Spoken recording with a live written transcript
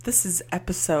This is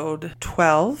episode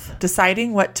 12,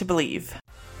 Deciding What to Believe.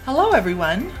 Hello,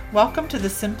 everyone. Welcome to the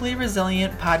Simply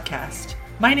Resilient podcast.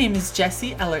 My name is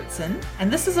Jessie Ellertson,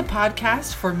 and this is a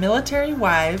podcast for military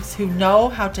wives who know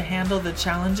how to handle the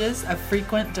challenges of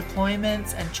frequent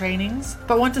deployments and trainings,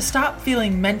 but want to stop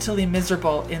feeling mentally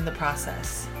miserable in the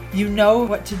process. You know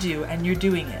what to do and you're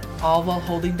doing it, all while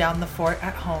holding down the fort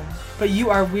at home. But you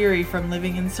are weary from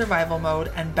living in survival mode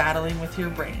and battling with your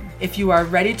brain. If you are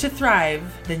ready to thrive,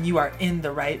 then you are in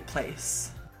the right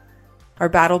place. Our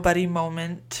battle buddy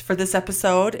moment for this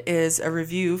episode is a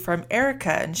review from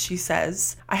Erica, and she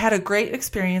says, I had a great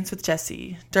experience with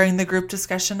Jessie. During the group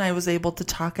discussion, I was able to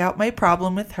talk out my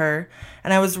problem with her,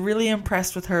 and I was really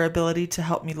impressed with her ability to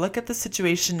help me look at the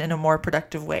situation in a more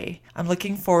productive way. I'm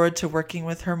looking forward to working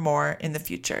with her more in the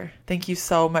future. Thank you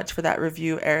so much for that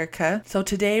review, Erica. So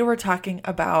today we're talking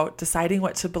about deciding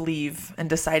what to believe and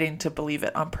deciding to believe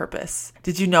it on purpose.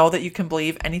 Did you know that you can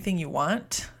believe anything you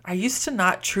want? I used to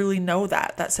not truly know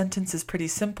that. That sentence is pretty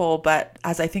simple, but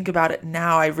as I think about it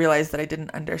now, I realize that I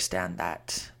didn't understand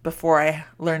that before I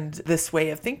learned this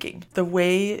way of thinking. The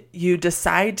way you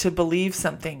decide to believe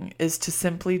something is to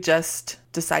simply just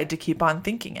decide to keep on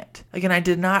thinking it. Again, I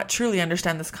did not truly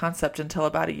understand this concept until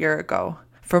about a year ago.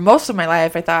 For most of my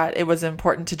life, I thought it was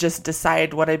important to just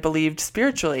decide what I believed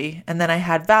spiritually, and then I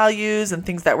had values and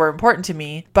things that were important to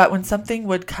me. But when something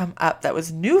would come up that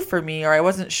was new for me, or I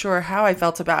wasn't sure how I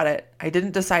felt about it, I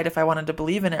didn't decide if I wanted to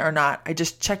believe in it or not. I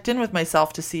just checked in with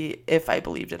myself to see if I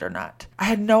believed it or not. I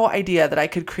had no idea that I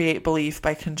could create belief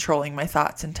by controlling my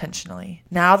thoughts intentionally.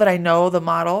 Now that I know the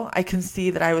model, I can see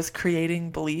that I was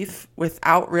creating belief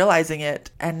without realizing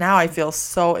it, and now I feel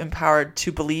so empowered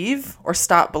to believe or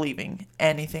stop believing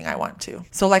anything I want to.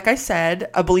 So like I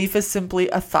said, a belief is simply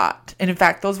a thought. And in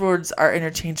fact, those words are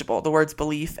interchangeable, the words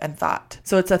belief and thought.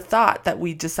 So it's a thought that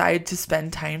we decide to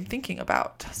spend time thinking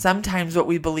about. Sometimes what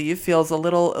we believe feels a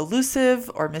little elusive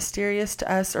or mysterious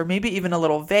to us, or maybe even a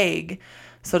little vague.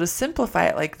 So to simplify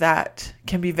it like that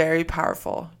can be very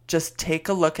powerful. Just take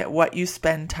a look at what you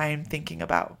spend time thinking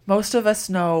about. Most of us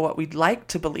know what we'd like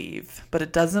to believe, but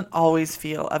it doesn't always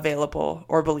feel available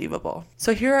or believable.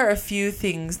 So here are a few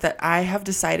things that I have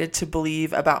decided to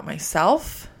believe about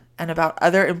myself and about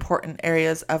other important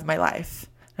areas of my life.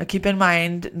 Now keep in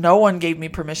mind, no one gave me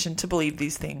permission to believe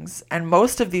these things, and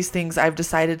most of these things I've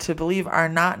decided to believe are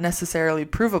not necessarily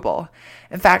provable.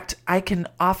 In fact, I can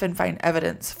often find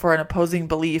evidence for an opposing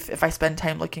belief if I spend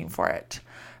time looking for it.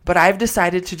 But I've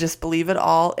decided to just believe it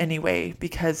all anyway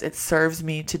because it serves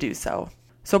me to do so.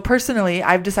 So personally,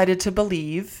 I've decided to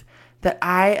believe that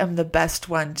I am the best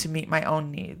one to meet my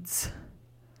own needs.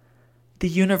 The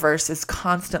universe is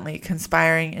constantly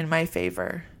conspiring in my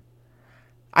favor.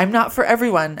 I'm not for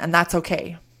everyone, and that's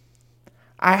okay.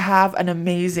 I have an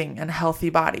amazing and healthy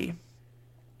body.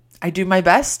 I do my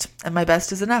best, and my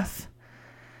best is enough.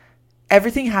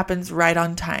 Everything happens right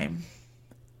on time.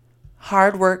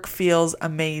 Hard work feels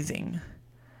amazing.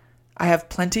 I have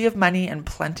plenty of money and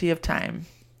plenty of time.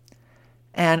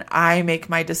 And I make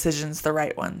my decisions the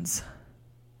right ones.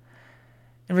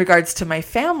 In regards to my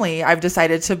family, I've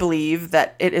decided to believe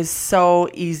that it is so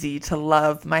easy to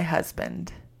love my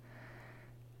husband.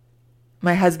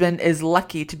 My husband is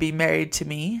lucky to be married to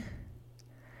me.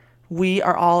 We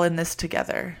are all in this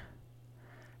together.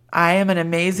 I am an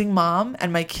amazing mom,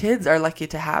 and my kids are lucky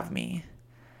to have me.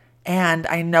 And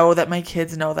I know that my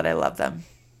kids know that I love them.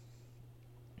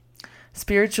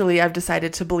 Spiritually, I've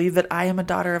decided to believe that I am a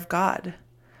daughter of God.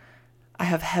 I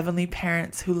have heavenly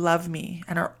parents who love me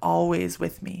and are always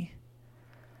with me.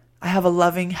 I have a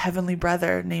loving heavenly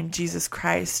brother named Jesus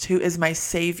Christ who is my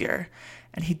Savior,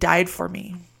 and he died for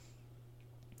me.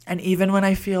 And even when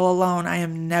I feel alone, I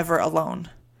am never alone.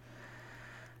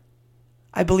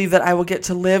 I believe that I will get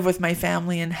to live with my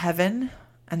family in heaven,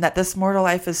 and that this mortal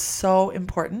life is so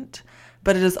important,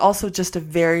 but it is also just a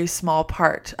very small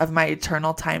part of my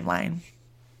eternal timeline.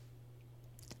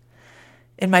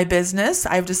 In my business,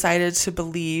 I've decided to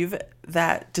believe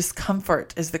that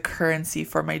discomfort is the currency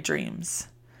for my dreams,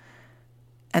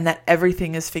 and that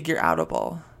everything is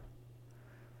figure-outable.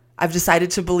 I've decided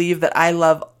to believe that I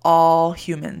love all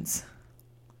humans.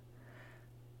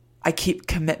 I keep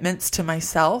commitments to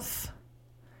myself.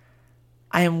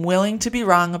 I am willing to be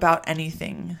wrong about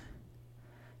anything.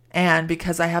 And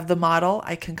because I have the model,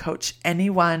 I can coach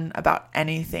anyone about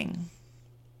anything.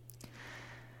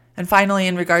 And finally,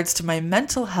 in regards to my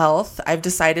mental health, I've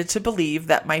decided to believe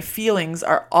that my feelings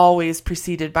are always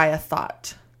preceded by a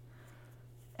thought,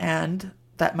 and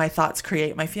that my thoughts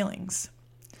create my feelings.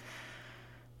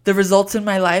 The results in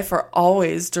my life are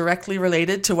always directly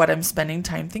related to what I'm spending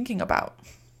time thinking about.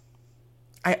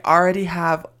 I already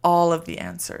have all of the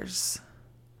answers.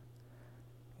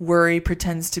 Worry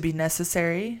pretends to be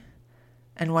necessary.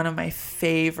 And one of my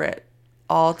favorite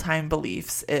all-time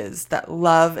beliefs is that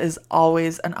love is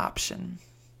always an option.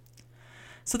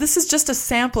 So this is just a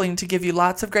sampling to give you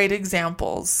lots of great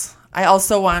examples. I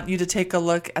also want you to take a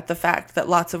look at the fact that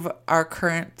lots of our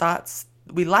current thoughts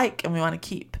we like and we want to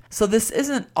keep. So this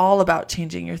isn't all about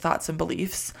changing your thoughts and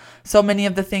beliefs. So many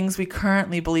of the things we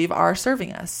currently believe are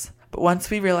serving us. But once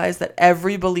we realize that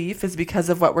every belief is because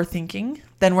of what we're thinking,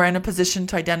 then we're in a position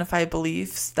to identify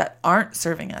beliefs that aren't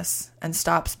serving us and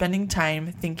stop spending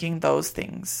time thinking those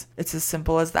things. It's as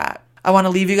simple as that. I want to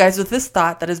leave you guys with this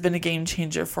thought that has been a game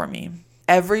changer for me.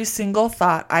 Every single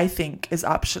thought I think is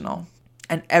optional,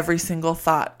 and every single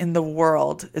thought in the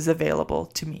world is available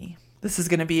to me. This is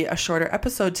going to be a shorter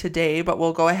episode today, but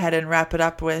we'll go ahead and wrap it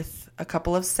up with a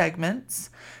couple of segments.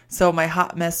 So my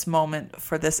hot mess moment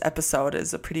for this episode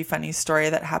is a pretty funny story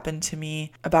that happened to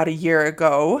me about a year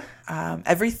ago.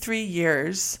 Every 3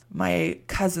 years, my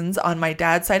cousins on my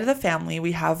dad's side of the family,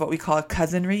 we have what we call a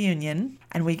cousin reunion,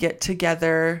 and we get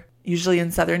together usually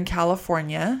in Southern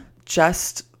California,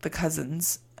 just the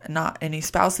cousins, not any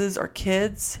spouses or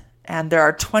kids. And there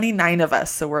are 29 of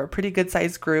us, so we're a pretty good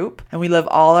sized group, and we live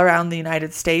all around the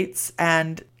United States.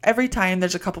 And every time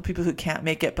there's a couple people who can't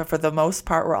make it, but for the most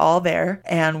part, we're all there,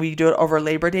 and we do it over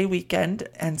Labor Day weekend.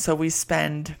 And so we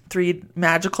spend 3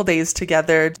 magical days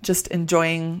together, just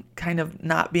enjoying kind of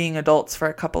not being adults for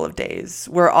a couple of days.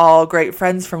 We're all great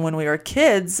friends from when we were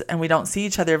kids, and we don't see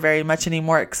each other very much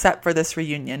anymore except for this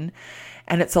reunion.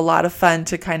 And it's a lot of fun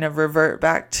to kind of revert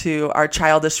back to our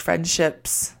childish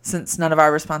friendships, since none of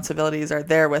our responsibilities are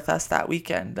there with us that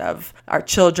weekend, of our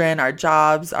children, our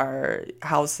jobs, our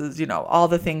houses, all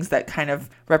the things that kind of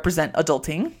represent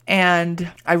adulting.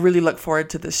 And I really look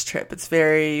forward to this trip. It's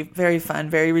very, very fun,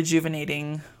 very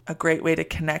rejuvenating, a great way to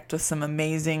connect with some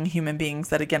amazing human beings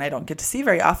that, again, I don't get to see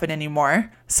very often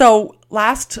anymore. So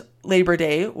last Labor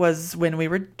Day was when we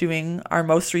were doing our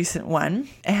most recent one,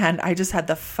 and I just had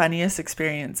the funniest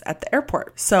experience at the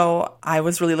airport. So I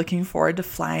was really looking forward to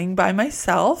flying by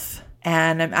myself,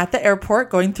 and I'm at the airport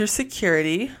going through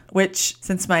security, which,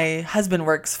 since my husband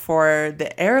works for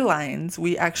the airlines,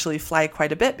 we actually fly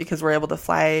quite a bit because we're able to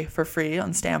fly for free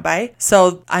on standby.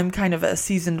 So I'm kind of a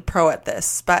seasoned pro at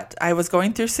this, but I was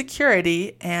going through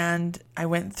security, and I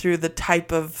went through the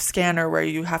type of scanner where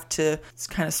you have to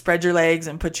kind of spread your legs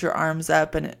and put your arms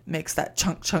up, and it makes that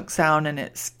chunk chunk sound, and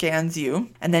it scans you.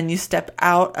 And then you step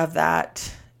out of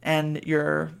that, and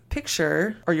your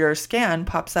picture or your scan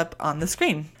pops up on the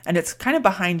screen, and it's kind of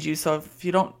behind you. So if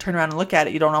you don't turn around and look at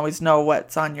it, you don't always know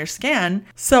what's on your scan.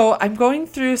 So I'm going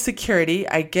through security.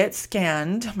 I get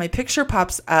scanned. My picture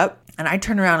pops up, and I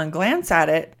turn around and glance at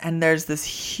it, and there's this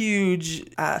huge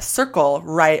circle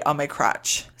right on my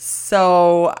crotch.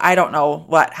 So I don't know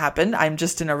what happened. I'm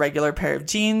just in a regular pair of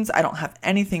jeans. I don't have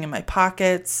anything in my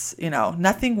pockets,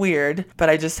 nothing weird, but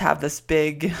I just have this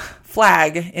big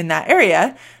flag in that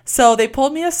area. So they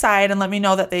pulled me aside and let me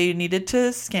know that they needed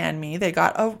to scan me. They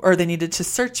needed to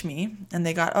search me, and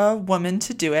they got a woman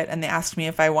to do it. And they asked me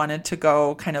if I wanted to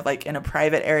go kind of like in a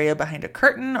private area behind a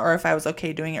curtain, or if I was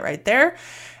okay doing it right there.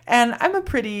 And I'm a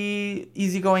pretty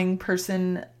easygoing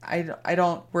person. I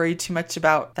don't worry too much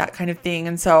about that kind of thing.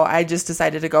 And so I just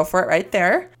decided to go for it right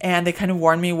there. And they kind of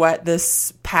warned me what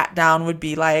this pat down would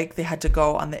be like. They had to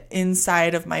go on the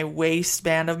inside of my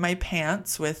waistband of my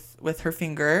pants with her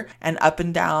finger, and up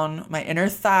and down my inner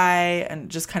thigh, and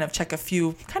just kind of check a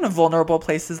few kind of vulnerable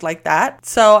places like that.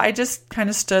 So I just kind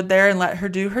of stood there and let her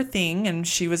do her thing, and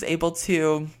she was able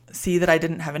to see that I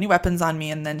didn't have any weapons on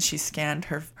me. And then she scanned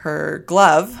her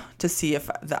glove to see if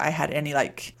I had any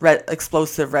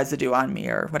explosive residue on me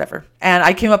or whatever. And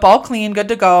I came up all clean, good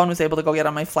to go, and was able to go get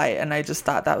on my flight. And I just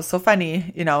thought that was so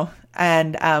funny,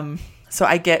 and so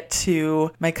I get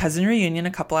to my cousin reunion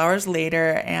a couple hours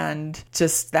later, and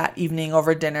just that evening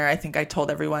over dinner, I think I told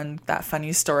everyone that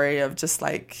funny story of just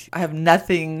I have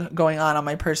nothing going on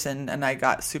my person, and I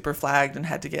got super flagged and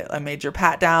had to get a major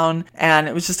pat down, and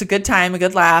it was just a good time, a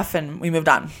good laugh, and we moved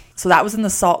on. So that was in the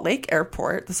Salt Lake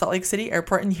City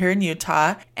Airport here in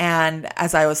Utah. And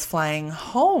as I was flying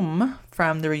home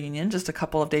from the reunion just a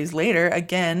couple of days later,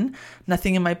 again,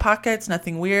 nothing in my pockets,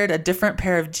 nothing weird, a different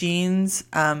pair of jeans.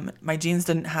 My jeans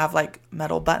didn't have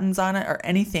metal buttons on it or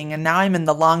anything. And now I'm in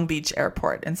the Long Beach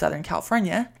Airport in Southern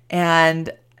California,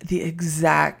 and the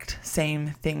exact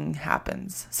same thing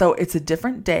happens. So it's a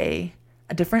different day,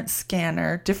 a different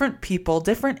scanner, different people,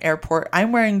 different airport.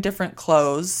 I'm wearing different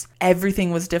clothes,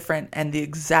 everything was different and the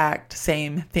exact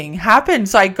same thing happened.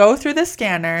 So I go through the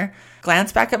scanner,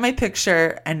 glance back at my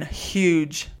picture, and a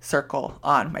huge circle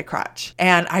on my crotch.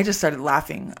 And I just started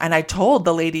laughing. And I told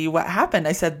the lady what happened.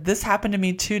 I said, this happened to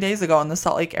me 2 days ago in the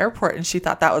Salt Lake airport. And she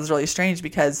thought that was really strange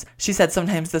because she said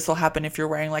sometimes this will happen if you're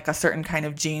wearing like a certain kind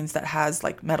of jeans that has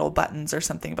like metal buttons or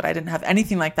something, but I didn't have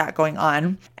anything like that going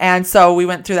on. And so we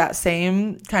went through that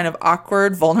same kind of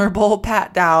awkward, vulnerable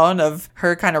pat down of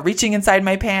her kind of reaching inside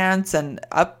my pants and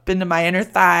up into my inner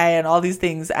thigh and all these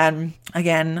things. And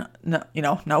again,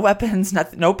 no weapons,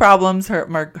 nothing, no problems.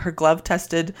 Her glove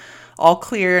tested all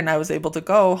clear and I was able to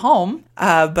go home.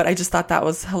 But I just thought that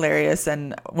was hilarious.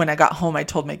 And when I got home, I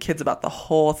told my kids about the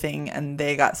whole thing and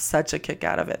they got such a kick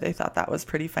out of it. They thought that was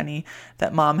pretty funny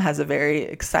that mom has a very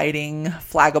exciting,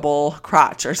 flaggable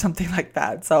crotch or something like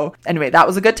that. So anyway, that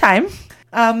was a good time.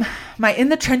 My in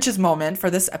the trenches moment for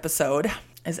this episode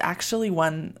is actually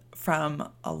one from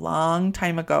a long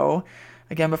time ago.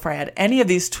 Again, before I had any of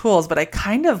these tools, but I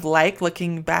kind of like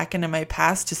looking back into my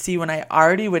past to see when I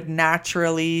already would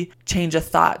naturally change a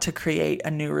thought to create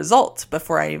a new result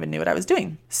before I even knew what I was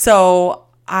doing. So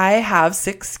I have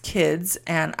 6 kids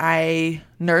and I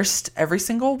nursed every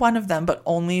single one of them, but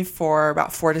only for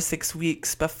about 4 to 6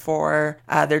 weeks before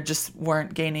they just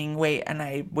weren't gaining weight and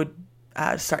I would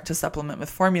start to supplement with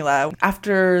formula.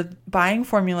 After buying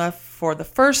formula for the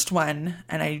first one,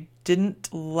 and I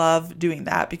didn't love doing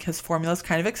that because formula is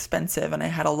kind of expensive and I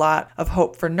had a lot of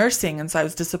hope for nursing. And so I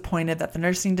was disappointed that the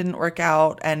nursing didn't work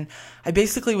out. And I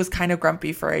basically was kind of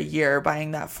grumpy for a year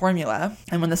buying that formula.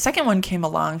 And when the second one came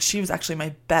along, she was actually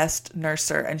my best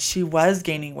nurser and she was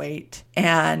gaining weight.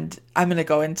 And I'm going to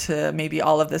go into maybe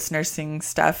all of this nursing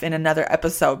stuff in another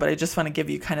episode, but I just want to give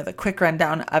you kind of the quick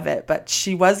rundown of it. But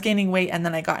she was gaining weight and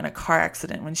then I got in a car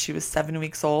accident when she was 7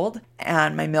 weeks old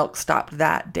and my milk stopped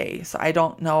that day. So I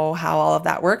don't know how all of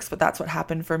that works, but that's what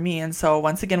happened for me. And so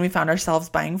once again, we found ourselves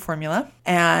buying formula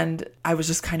and I was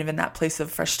just kind of in that place of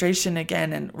frustration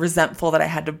again and resentful that I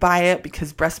had to buy it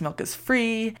because breast milk is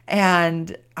free.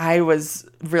 And I was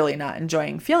really not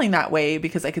enjoying feeling that way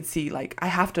because I could see like, I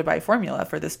have to buy formula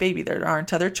for this baby. There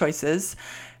aren't other choices.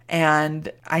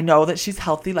 And I know that she's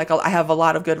healthy. Like I have a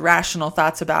lot of good rational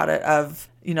thoughts about it of,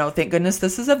 thank goodness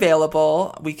this is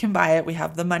available. We can buy it. We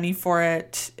have the money for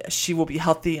it. She will be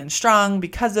healthy and strong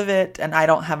because of it. And I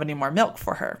don't have any more milk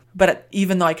for her. But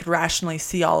even though I could rationally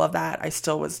see all of that, I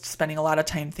still was spending a lot of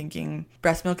time thinking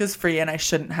breast milk is free and I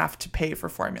shouldn't have to pay for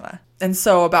formula. And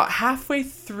so about halfway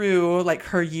through like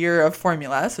her year of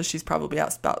formula, so she's probably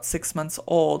about 6 months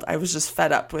old, I was just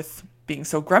fed up with being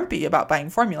so grumpy about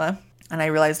buying formula. And I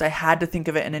realized I had to think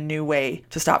of it in a new way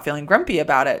to stop feeling grumpy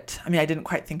about it. I mean, I didn't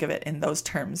quite think of it in those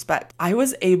terms, but I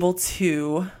was able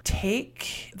to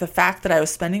take the fact that I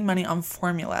was spending money on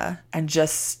formula and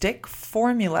just stick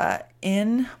formula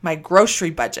in my grocery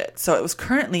budget. So it was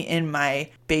currently in my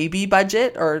baby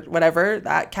budget or whatever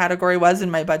that category was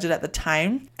in my budget at the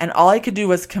time. And all I could do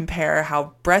was compare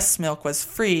how breast milk was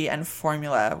free and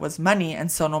formula was money.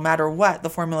 And so no matter what, the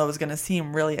formula was going to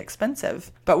seem really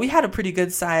expensive. But we had a pretty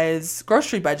good size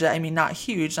grocery budget. I mean, not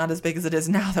huge, not as big as it is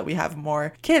now that we have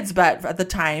more kids. But at the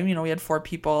time, we had 4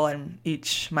 people and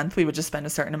each month we would just spend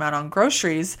a certain amount on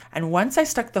groceries. And once I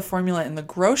stuck the formula in the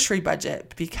grocery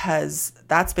budget, because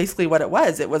that's basically what it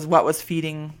was what was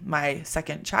feeding my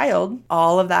second child,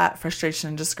 all of that frustration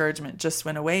and discouragement just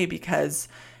went away because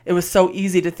it was so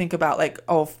easy to think about like,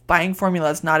 oh, buying formula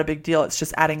is not a big deal. It's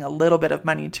just adding a little bit of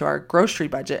money to our grocery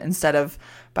budget instead of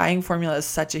buying formula is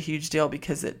such a huge deal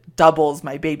because it doubles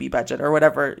my baby budget or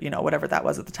whatever that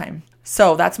was at the time.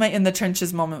 So that's my in the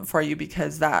trenches moment for you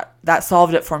because that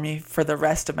solved it for me for the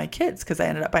rest of my kids because I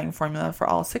ended up buying formula for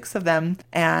all 6 of them.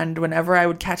 And whenever I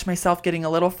would catch myself getting a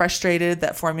little frustrated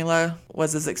that formula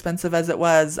was as expensive as it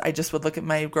was, I just would look at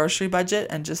my grocery budget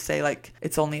and just say like,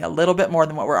 it's only a little bit more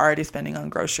than what we're already spending on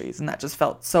groceries. And that just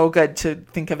felt so good to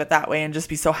think of it that way and just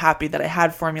be so happy that I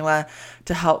had formula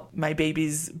to help my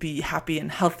babies be happy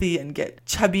and healthy and get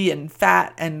chubby and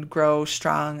fat and grow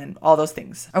strong and all those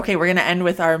things. Okay, we're going to end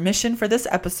with our mission for this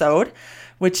episode,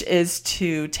 which is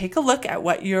to take a look at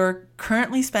what you're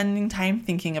currently spending time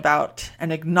thinking about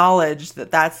and acknowledge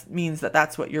that means that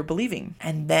that's what you're believing.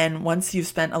 And then once you've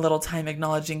spent a little time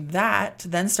acknowledging that,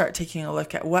 then start taking a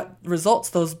look at what results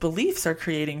those beliefs are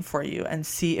creating for you and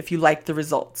see if you like the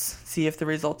results. See if the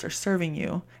results are serving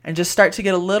you and just start to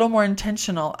get a little more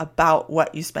intentional about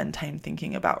what you spend time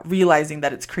thinking about, realizing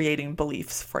that it's creating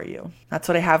beliefs for you. That's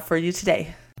what I have for you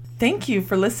today. Thank you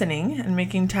for listening and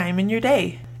making time in your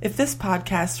day. If this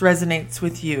podcast resonates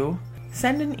with you,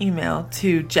 send an email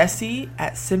to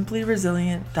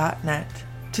Jessie@simplyresilient.net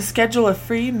to schedule a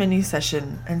free mini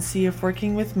session and see if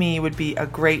working with me would be a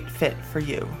great fit for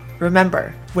you.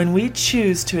 Remember, when we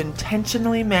choose to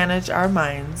intentionally manage our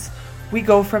minds, we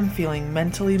go from feeling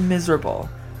mentally miserable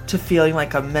to feeling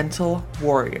like a mental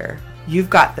warrior. You've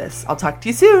got this. I'll talk to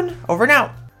you soon. Over and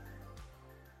out.